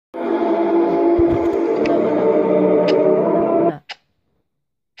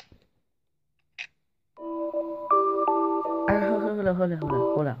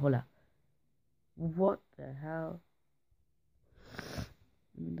hold on. What the hell?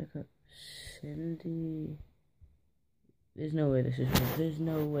 Let me look up Cindy. There's no way this is real. There's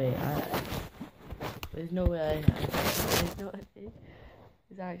no way there's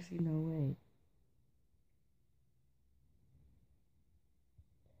actually no way.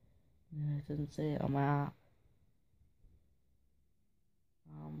 No, it doesn't say it on my app.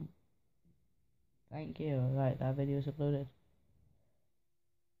 Thank you. Right, that video is uploaded.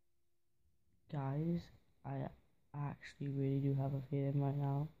 Guys, I actually really do have a feeling right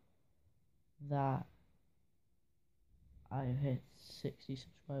now that I've hit 60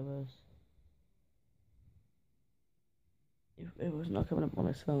 subscribers. It was not coming up on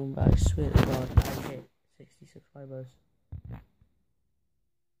his phone, but I swear to God, I hit 60 subscribers.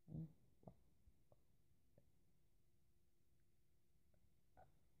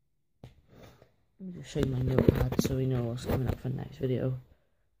 Let me just show you my notepad so we know what's coming up for the next video.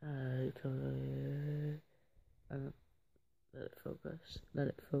 Let it focus. Let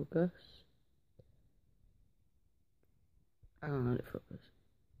it focus. I don't let it focus.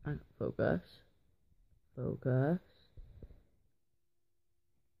 Focus. Focus.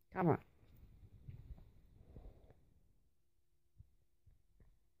 Camera.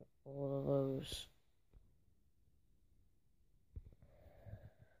 All of those.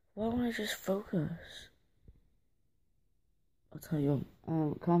 Why won't I just focus? I'll tell you.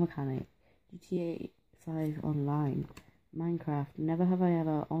 Car mechanic, GTA 5 online, Minecraft, never have I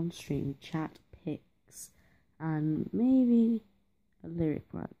ever on stream, chat pics, and maybe a lyric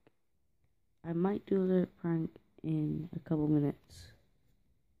prank. I might do a lyric prank in a couple minutes.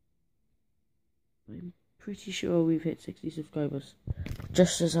 I'm pretty sure we've hit 60 subscribers.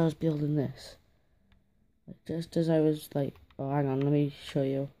 Just as I was building this. Just as I was like, oh hang on, let me show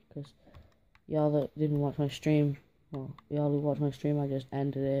you. Because y'all that didn't watch my stream, well, y'all who watched my stream, I just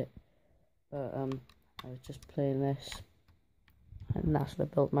ended it. But I was just playing this. And that's what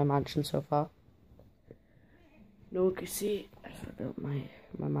I built my mansion so far. No one can see, that's what I built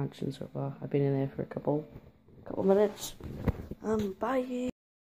my mansion so far. I've been in there for a couple minutes. Bye.